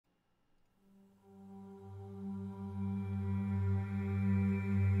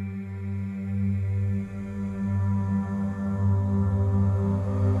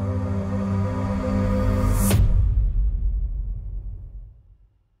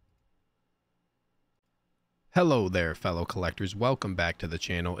Hello there, fellow collectors. Welcome back to the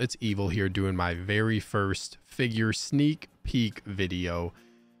channel. It's Evil here doing my very first figure sneak peek video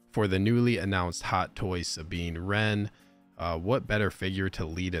for the newly announced Hot Toys Sabine Wren. What better figure to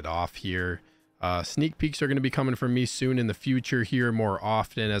lead it off here? Sneak peeks are going to be coming from me soon in the future here more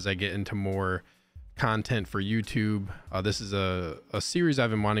often as I get into more content for YouTube. This is a series I've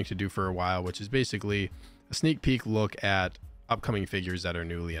been wanting to do for a while, which is basically a sneak peek look at upcoming figures that are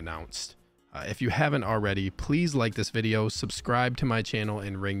newly announced. If you haven't already, please like this video, subscribe to my channel,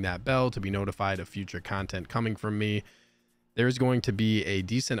 and ring that bell to be notified of future content coming from me. There's going to be a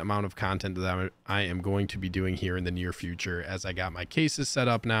decent amount of content that I am going to be doing here in the near future as I got my cases set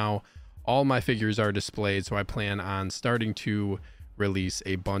up now. All my figures are displayed, so I plan on starting to release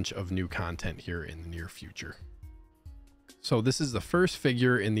a bunch of new content here in the near future. So this is the first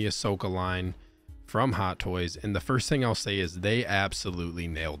figure in the Ahsoka line from Hot Toys, and the first thing I'll say is they absolutely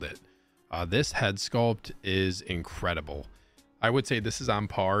nailed it. This head sculpt is incredible. I would say this is on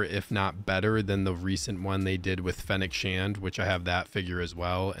par, if not better, than the recent one they did with Fennec Shand, which I have that figure as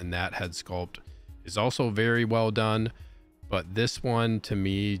well, and that head sculpt is also very well done. But this one to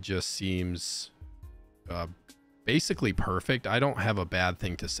me just seems basically perfect. I don't have a bad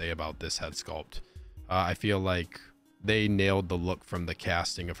thing to say about this head sculpt. I feel like they nailed the look from the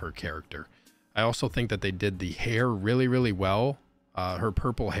casting of her character. I also think that they did the hair really, really well. Her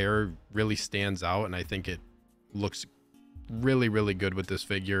purple hair really stands out, and I think it looks really, really good with this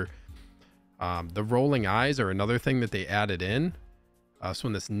figure. The rolling eyes are another thing that they added in. So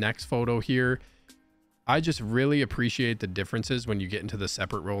in this next photo here, I just really appreciate the differences when you get into the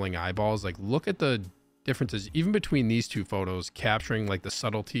separate rolling eyeballs. Like, look at the differences even between these two photos, capturing like the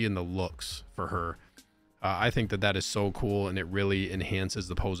subtlety and the looks for her. I think that is so cool, and it really enhances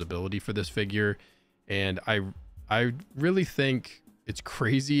the posability for this figure. And I really think it's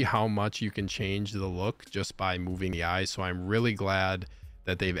crazy how much you can change the look just by moving the eyes. So I'm really glad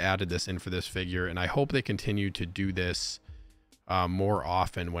that they've added this in for this figure, and I hope they continue to do this more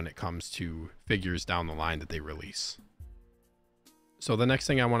often when it comes to figures down the line that they release. So the next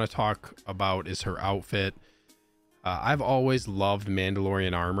thing I want to talk about is her outfit. I've always loved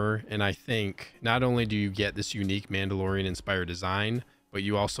Mandalorian armor, and I think not only do you get this unique Mandalorian inspired design, but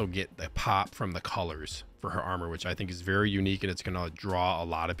you also get the pop from the colors for her armor, which I think is very unique, and it's going to draw a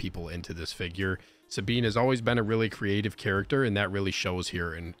lot of people into this figure. Sabine has always been a really creative character, and that really shows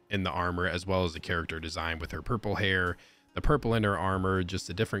here in the armor, as well as the character design with her purple hair, the purple in her armor, just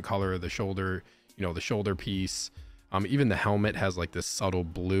a different color of the shoulder, you know, the shoulder piece. Even the helmet has like this subtle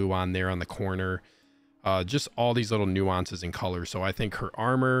blue on there on the corner. Just all these little nuances in color. So I think her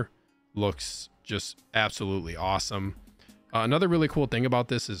armor looks just absolutely awesome. Another really cool thing about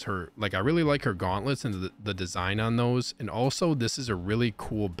this is I really like her gauntlets and the design on those. And also this is a really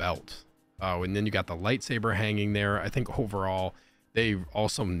cool belt. And then you got the lightsaber hanging there. I think overall, they've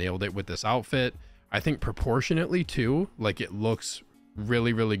also nailed it with this outfit. I think proportionately too, like it looks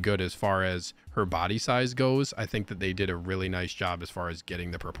really, really good as far as her body size goes. I think that they did a really nice job as far as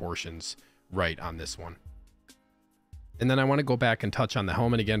getting the proportions right on this one. And then I want to go back and touch on the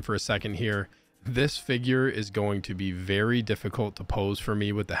helmet again for a second here. This figure is going to be very difficult to pose for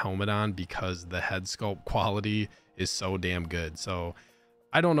me with the helmet on because the head sculpt quality is so damn good. So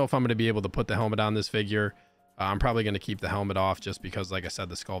I don't know if I'm going to be able to put the helmet on this figure. I'm probably going to keep the helmet off just because, like I said,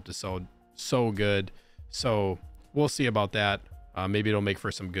 the sculpt is so good. So we'll see about that. Maybe it'll make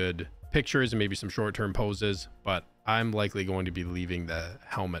for some good pictures and maybe some short-term poses, but I'm likely going to be leaving the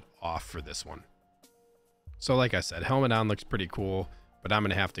helmet off for this one. So like I said, helmet on looks pretty cool, but I'm going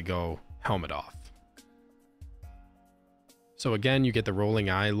to have to go helmet off. So again, you get the rolling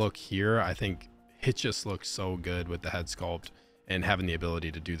eye look here. I think it just looks so good with the head sculpt and having the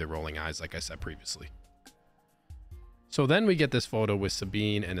ability to do the rolling eyes, like I said previously. So then we get this photo with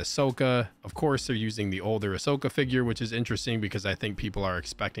Sabine and Ahsoka. Of course, they're using the older Ahsoka figure, which is interesting because I think people are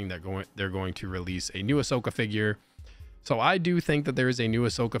expecting that they're going to release a new Ahsoka figure. So I do think that there is a new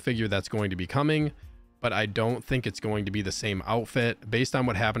Ahsoka figure that's going to be coming, but I don't think it's going to be the same outfit. Based on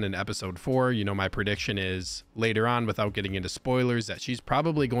what happened in episode 4, you know, my prediction is later on, without getting into spoilers, that she's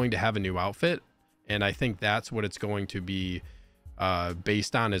probably going to have a new outfit. And I think that's what it's going to be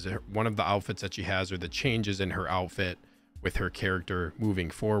based on, is one of the outfits that she has or the changes in her outfit with her character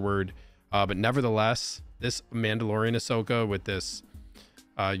moving forward. But nevertheless, this Mandalorian Ahsoka with this,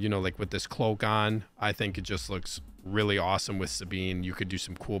 you know, like with this cloak on, I think it just looks really awesome with Sabine. You could do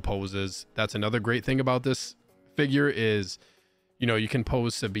some cool poses. That's another great thing about this figure is, you know, you can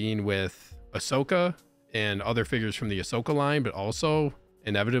pose Sabine with Ahsoka and other figures from the Ahsoka line, but also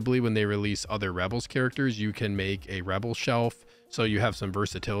inevitably when they release other Rebels characters, you can make a Rebel shelf So you have some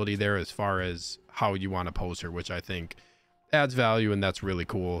versatility there as far as how you want to pose her, which I think adds value, and that's really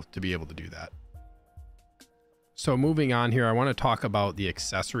cool to be able to do that. So moving on here, I want to talk about the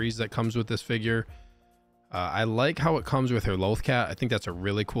accessories that comes with this figure. I like how it comes with her Lothcat. I think that's a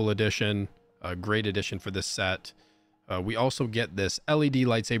really cool addition, a great addition for this set. We also get this LED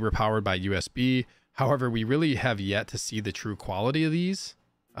lightsaber powered by USB. However, we really have yet to see the true quality of these.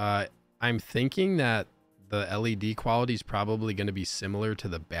 I'm thinking that the LED quality is probably going to be similar to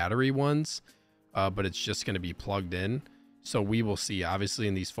the battery ones, but it's just going to be plugged in. So we will see. Obviously,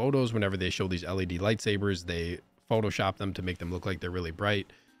 in these photos, whenever they show these LED lightsabers, they Photoshop them to make them look like they're really bright.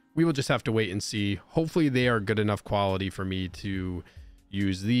 We will just have to wait and see. Hopefully they are good enough quality for me to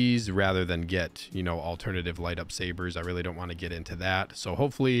use these rather than get, you know, alternative light up sabers. I really don't want to get into that. So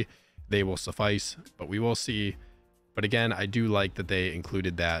hopefully they will suffice, but we will see. But again, I do like that they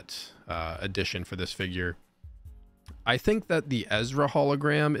included that addition for this figure. I think that the Ezra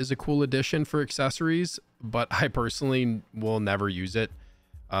hologram is a cool addition for accessories, but I personally will never use it.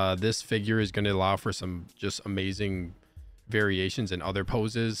 This figure is going to allow for some just amazing variations in other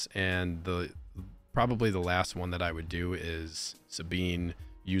poses, and probably the last one that I would do is Sabine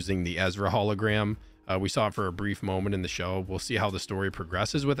using the Ezra hologram. We saw it for a brief moment in the show. We'll see how the story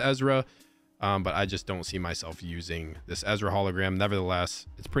progresses with Ezra, but I just don't see myself using this Ezra hologram. Nevertheless,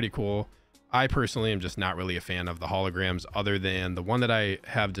 it's pretty cool. I personally am just not really a fan of the holograms, other than the one that I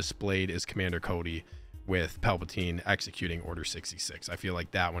have displayed is Commander Cody with Palpatine executing Order 66. I feel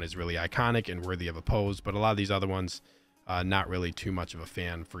like that one is really iconic and worthy of a pose, but a lot of these other ones, not really too much of a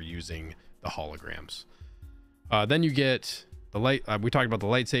fan for using the holograms. Then you get the light. We talked about the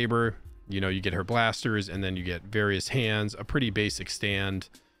lightsaber. You know, you get her blasters, and then you get various hands, a pretty basic stand.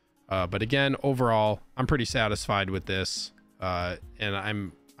 But again, overall, I'm pretty satisfied with this, and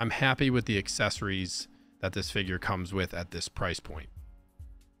I'm happy with the accessories that this figure comes with at this price point.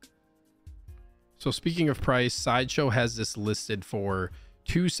 So speaking of price, Sideshow has this listed for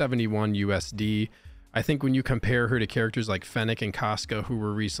 $271 USD. I think when you compare her to characters like Fennec and Casca, who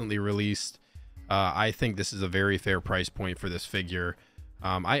were recently released, I think this is a very fair price point for this figure.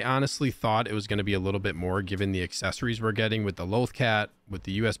 I honestly thought it was going to be a little bit more given the accessories we're getting with the Lothcat, with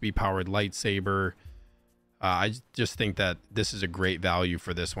the USB powered lightsaber. I just think that this is a great value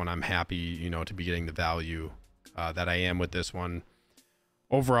for this one. I'm happy, you know, to be getting the value that I am with this one.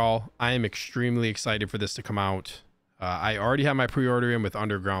 Overall, I am extremely excited for this to come out. I already have my pre-order in with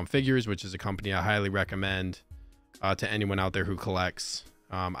Underground Figures, which is a company I highly recommend to anyone out there who collects.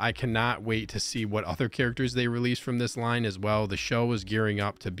 I cannot wait to see what other characters they release from this line as well. The show is gearing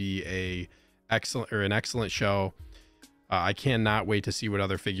up to be an excellent show. I cannot wait to see what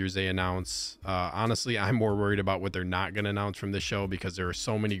other figures they announce. Honestly, I'm more worried about what they're not going to announce from this show, because there are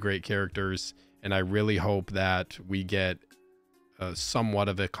so many great characters, and I really hope that we get somewhat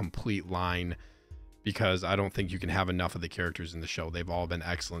of a complete line, because I don't think you can have enough of the characters in the show. They've all been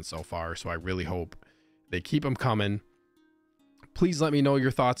excellent so far, so I really hope they keep them coming. Please let me know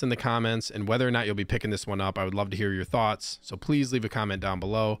your thoughts in the comments and whether or not you'll be picking this one up. I would love to hear your thoughts, so please leave a comment down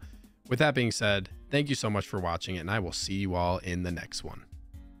below. With that being said, thank you so much for watching, and I will see you all in the next one.